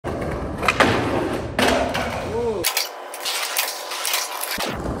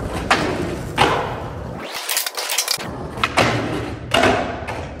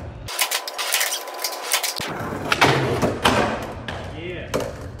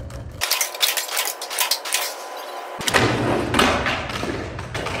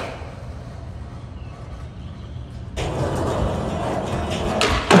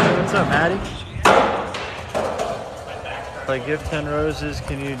What's up, Maddie? Like, give 10 roses,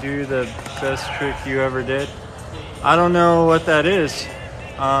 can you do the best trick you ever did? I don't know what that is.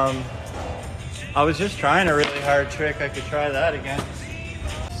 I was just trying a really hard trick. I could try that again.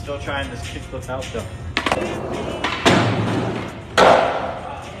 Still trying this kickflip out though.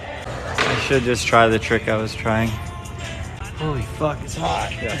 I should just try the trick I was trying. Holy fuck, it's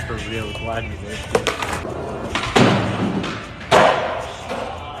hot. Yeah, for real. Glad you did.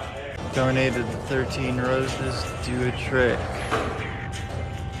 Donated 13 roses, do a trick.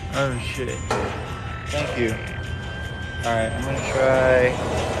 Oh shit. Thank you. Alright, I'm gonna try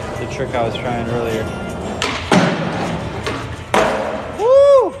the trick I was trying earlier.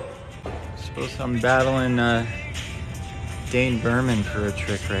 Woo! Suppose I'm battling Dane Berman for a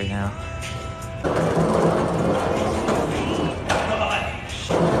trick right now.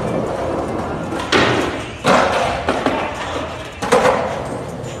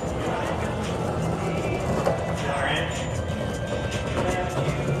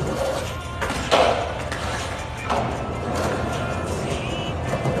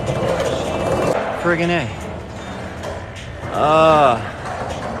 Friggin' A.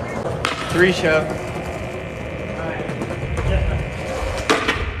 3 show.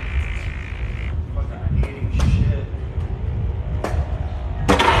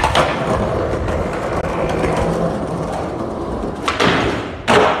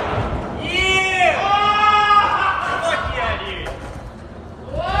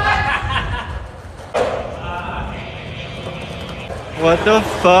 What the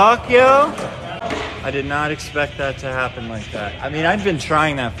fuck, yo? I did not expect that to happen like that. I mean, I'd been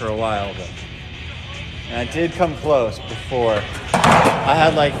trying that for a while, but... And I did come close before. I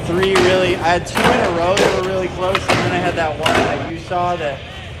had like 3 really... I had 2 in a row that were really close, and then I had that one that you saw that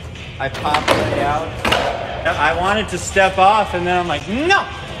I popped way out. I wanted to step off, and then I'm like, no!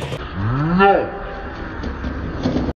 No!